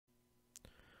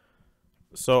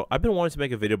So I've been wanting to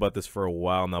make a video about this for a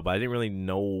while now, but I didn't really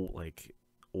know like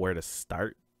where to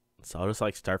start. So I'll just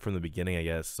like start from the beginning, I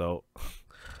guess. So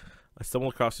I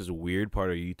stumbled across this weird part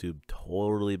of YouTube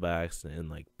totally by accident and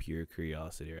like pure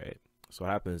curiosity, right? So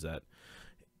what happens is that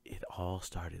it all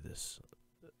started this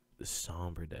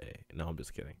somber day. No, I'm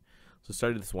just kidding. So it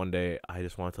started this one day. I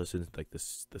just wanted to listen to like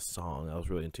this song I was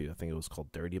really into. I think it was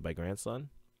called "Dirty" by Grandson.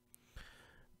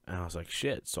 And I was like,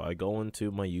 shit. So I go into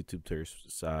my YouTube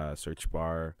search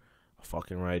bar, I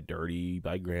fucking write "Dirty"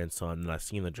 by Grandson, and I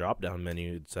see in the drop down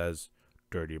menu it says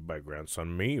 "Dirty" by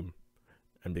Grandson meme.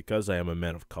 And because I am a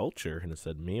man of culture and it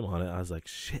said meme on it, I was like,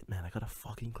 shit, man, I gotta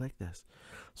fucking click this.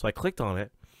 So I clicked on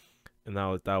it, and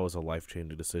that was a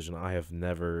life-changing decision. I have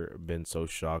never been so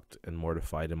shocked and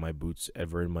mortified in my boots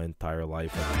ever in my entire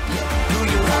life.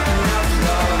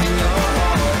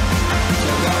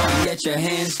 Get your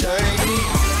hands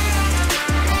dirty.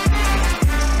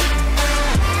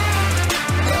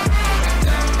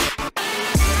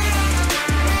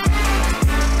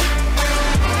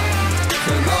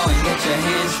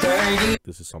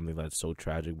 This is something that's so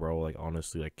tragic, bro. Like,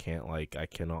 honestly, I cannot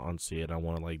unsee it. I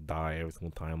want to like die every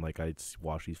single time like I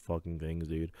watch these fucking things,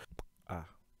 dude.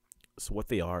 So what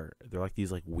they are, they're like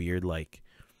these like weird like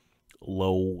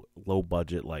low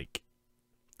budget, like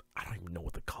I don't even know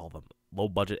what to call them, low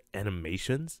budget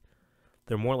animations.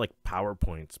 They're more like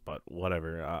PowerPoints, but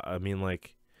whatever. I mean,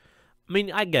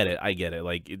 I get it.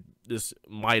 Like this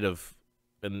might have,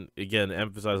 and again,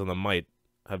 emphasize on the might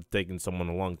have taken someone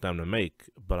a long time to make,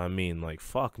 but I mean, like,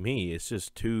 fuck me, it's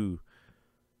just too,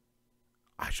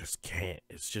 I just can't,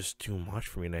 it's just too much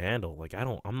for me to handle. Like,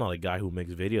 I'm not a guy who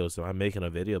makes videos, so I'm making a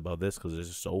video about this because it's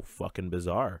just so fucking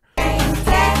bizarre.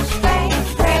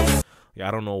 Yeah,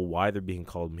 I don't know why they're being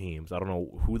called memes. I don't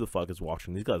know who the fuck is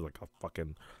watching these guys. Like, a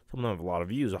fucking, some of them have a lot of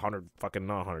views, 100, fucking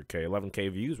not 100K,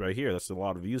 11K views right here. That's a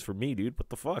lot of views for me, dude. What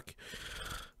the fuck?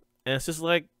 And it's just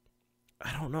like,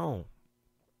 I don't know.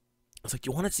 It's like,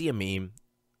 you want to see a meme?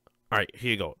 All right,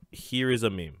 here you go. Here is a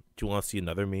meme. Do you want to see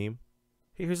another meme?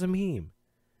 Here's a meme.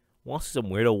 Want to see some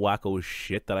weirdo wacko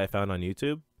shit that I found on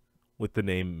YouTube with the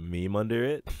name meme under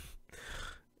it?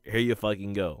 Here you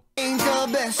fucking go. Ain't the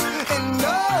best, and no,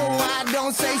 I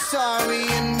don't say sorry,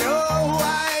 and no,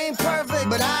 I ain't perfect,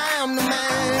 but I am the man.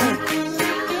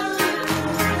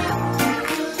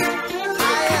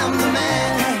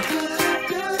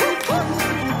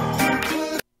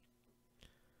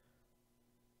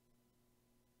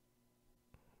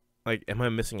 Like, am I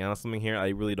missing out on something here? I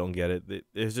really don't get it.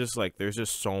 There's just like, there's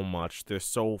just so much. There's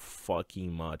so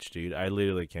fucking much, dude. I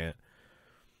literally can't.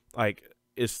 Like,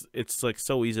 it's like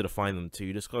so easy to find them too.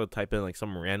 You just gotta type in like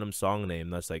some random song name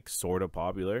that's like sort of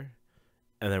popular,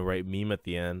 and then write meme at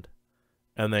the end,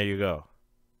 and there you go.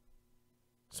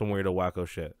 Some weirdo wacko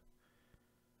shit.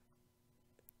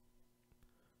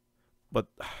 But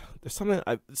there's something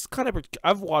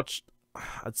I've watched.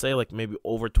 I'd say like maybe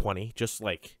over 20, just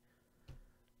like.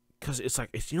 Because it's like,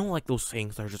 you know, like those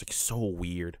things that are just like so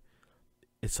weird.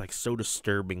 It's like so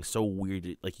disturbing, so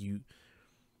weird. Like you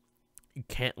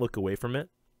can't look away from it.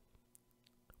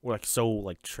 Or like so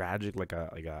like tragic, like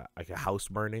a house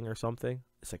burning or something.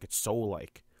 It's like, it's so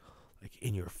like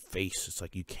in your face. It's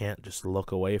like you can't just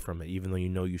look away from it, even though you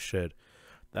know you should.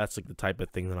 That's like the type of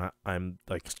thing that I'm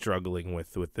like struggling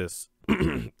with this.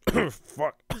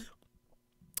 Fuck.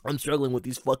 I'm struggling with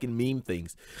these fucking meme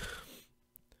things.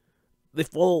 They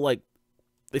follow like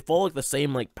the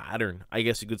same like pattern, I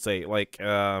guess you could say. Like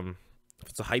if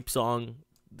it's a hype song,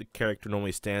 the character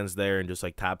normally stands there and just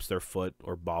like taps their foot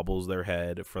or bobbles their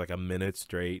head for like a minute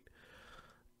straight.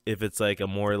 If it's like a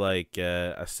more like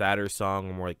a sadder song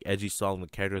or more like edgy song, the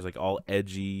character is like all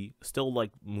edgy, still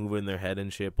like moving their head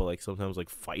and shit, but like sometimes like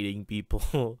fighting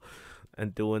people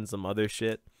and doing some other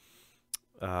shit.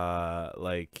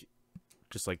 Like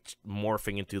just like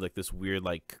morphing into like this weird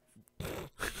like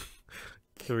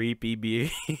creepy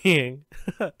being.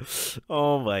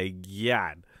 Oh my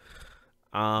god.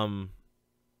 And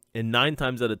 9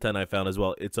 times out of 10 I found as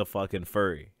well, it's a fucking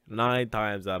furry. 9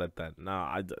 times out of 10.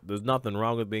 Nah, there's nothing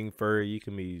wrong with being furry. You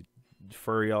can be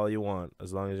furry all you want,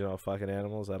 as long as you're not fucking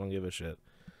animals. I don't give a shit.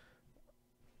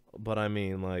 But I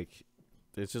mean, like,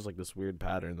 it's just like this weird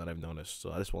pattern that I've noticed,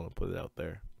 so I just want to put it out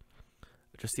there.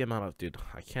 Just the amount of, dude,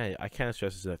 I can't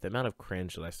stress this enough. The amount of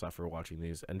cringe that I suffer watching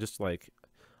these, and just like,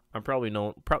 I'm probably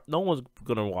no one's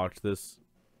gonna watch this.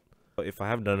 But if I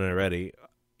haven't done it already,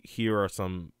 here's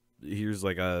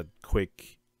like a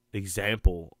quick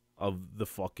example of the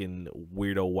fucking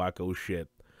weirdo wacko shit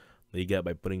that you get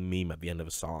by putting meme at the end of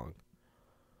a song.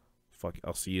 Fuck,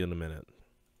 I'll see you in a minute.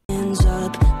 Hands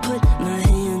up, put my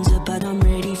hands up, but I'm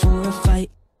ready for a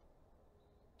fight.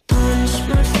 Punch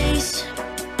my face.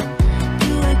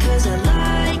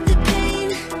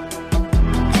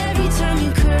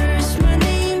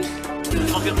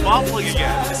 muffling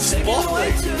again. It's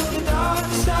muffling.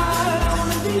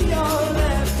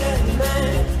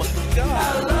 Oh my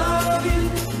god.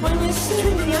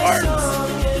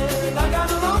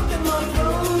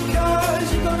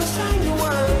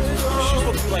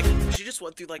 She just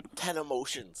went through like 10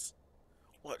 emotions.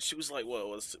 What? She was like, whoa,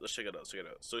 let's check it out, check it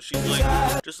out. So she's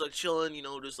like, just like chilling, you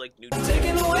know, just like new.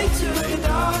 Okay,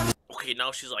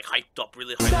 now she's like hyped up,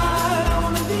 really hyped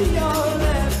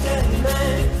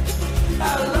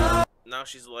up. Now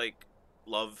she's like,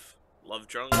 love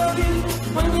drunk. Now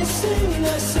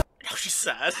she's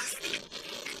sad.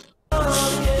 Now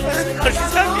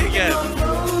she's happy again.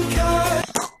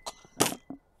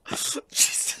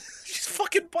 She's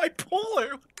fucking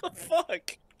bipolar. What the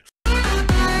fuck?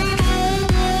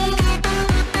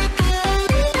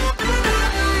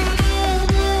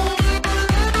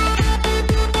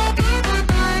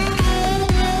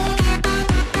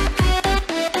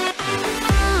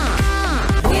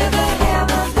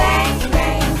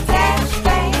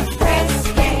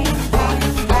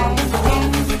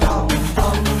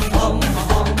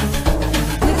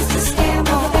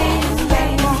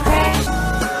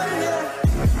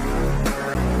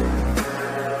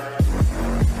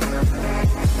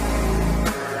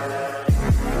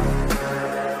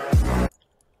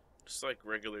 Like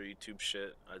regular YouTube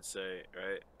shit, I'd say,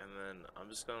 right? And then I'm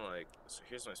just gonna like, so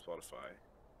here's my Spotify.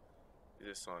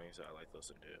 These are songs that I like to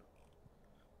listen to.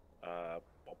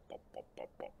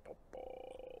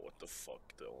 What the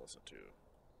fuck do I listen to?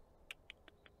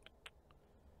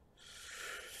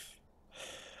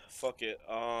 Fuck it.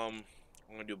 I'm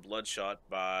gonna do Bloodshot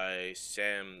by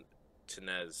Sam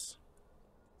Tinez.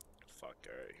 Fuck,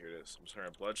 alright, here it is. I'm just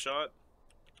gonna Bloodshot.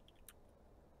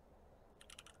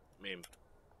 Meme.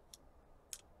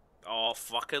 Oh,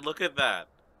 fucking look at that.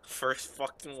 First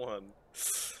fucking one.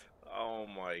 Oh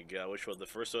my god, which one? The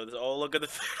first one? Oh, look at the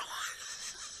third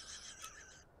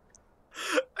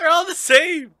one. They're all the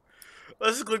same.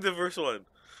 Let's just click the first one.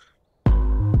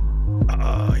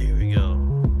 Oh, here we go.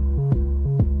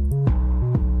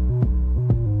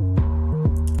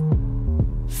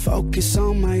 Focus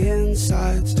on my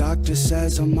insides, doctor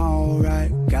says I'm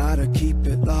alright. Gotta keep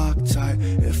it locked tight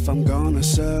if I'm gonna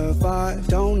survive.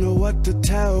 Don't know what to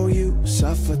tell you,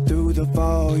 suffer through the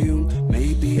volume.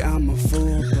 Maybe I'm a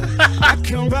fool, but I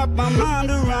can wrap my mind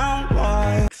around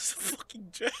why. It's a fucking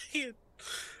giant.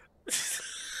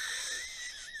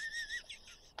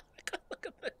 Look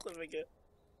at that clip again.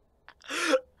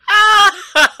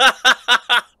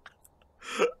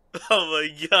 Oh my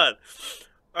god.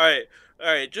 Alright.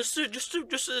 Alright, just as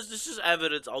this is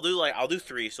evidence, I'll do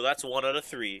 3, so that's 1 out of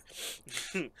 3.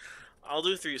 I'll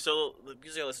do 3. So the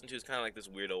music I listen to is kinda like this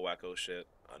weirdo wacko shit.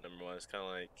 Number 1 is kinda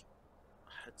like,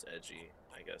 it's edgy,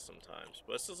 I guess sometimes.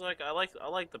 But it's just like I like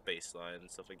the bass line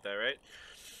and stuff like that, right?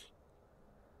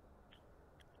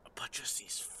 But just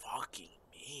these fucking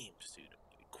memes, dude.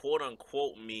 Quote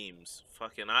unquote memes.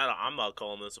 Fucking I'm not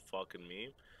calling this a fucking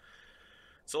meme.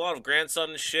 It's a lot of grandson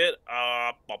and shit.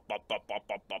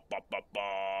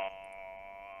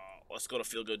 Let's go to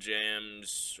Feel Good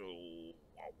Jams.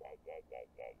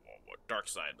 Dark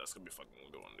Side. That's gonna be a fucking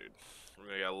good one, dude. We're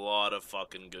gonna get a lot of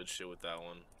fucking good shit with that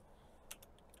one.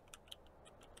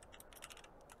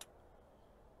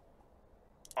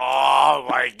 Oh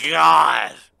my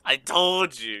god! I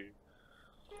told you!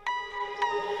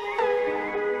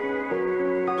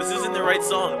 This isn't the right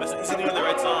song. This isn't even the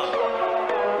right song.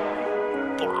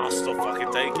 But I'll still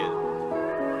fucking take it.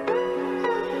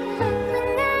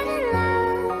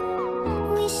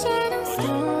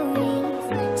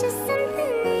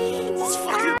 It's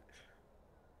fucking...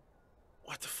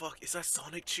 What the fuck? Is that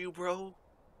Sonic Chew, bro?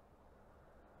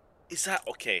 Is that...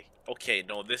 Okay. Okay,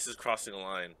 no, this is crossing a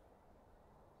line.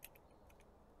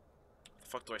 The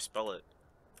fuck do I spell it?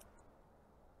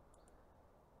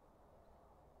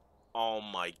 Oh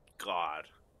my god.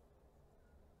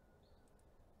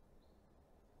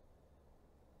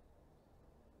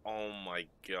 Oh my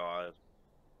god.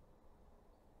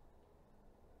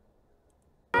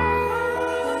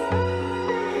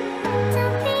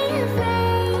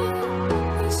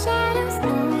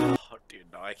 Oh,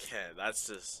 dude, no, I can't. That's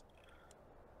just...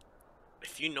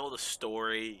 If you know the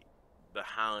story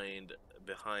behind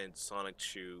Sonic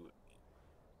Chew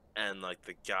and, like,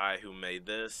 the guy who made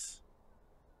this,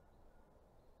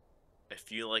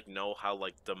 if you, like, know how,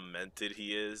 like, demented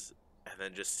he is, and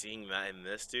then just seeing that in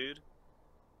this, dude,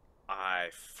 I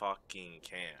fucking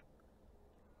can't.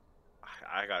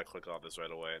 I gotta click off this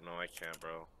right away. No, I can't,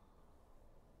 bro.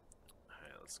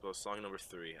 Alright, let's go song number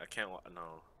 3. I can't,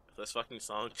 no. If there's fucking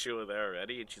Sonic Chew there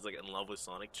already, and she's, like, in love with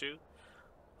Sonic Chew,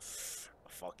 I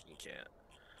fucking can't.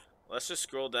 Let's just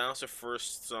scroll down. It's the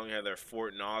first song I had there,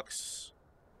 Fort Knox.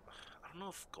 I don't know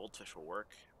if Goldfish will work,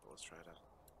 but let's try it out.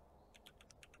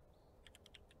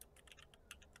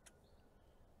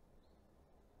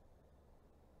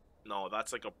 No,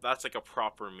 that's like a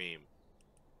proper meme.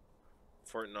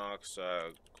 Fort Knox,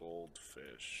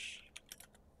 Goldfish.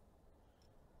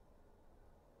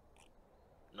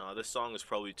 No, this song is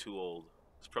probably too old.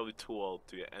 It's probably too old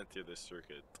to enter this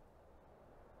circuit.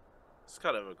 It's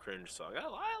kind of a cringe song.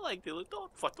 I like it.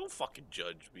 Don't fucking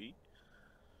judge me.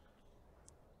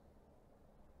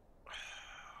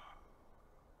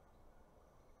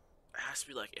 It has to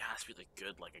be like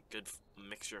good, like a good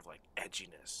mixture of like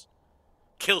edginess.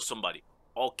 Kill somebody.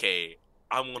 Okay,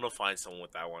 I'm gonna find someone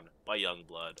with that one by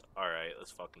Youngblood. All right,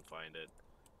 let's fucking find it.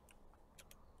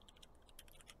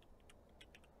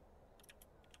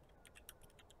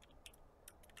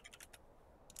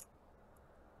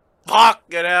 Fuck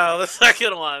it out. The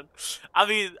second one. I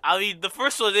mean, the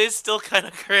first one is still kind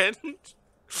of cringe,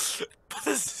 but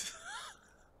this.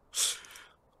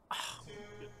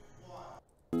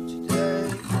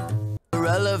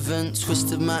 Irrelevant,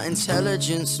 twisted my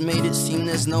intelligence, made it seem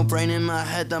there's no brain in my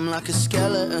head. I'm like a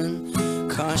skeleton,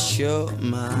 can't shut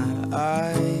my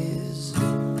eyes.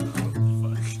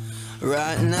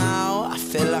 Right now, I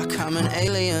feel like I'm an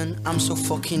alien. I'm so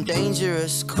fucking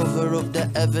dangerous. Cover up the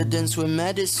evidence with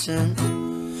medicine.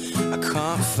 I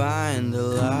can't find the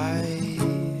light.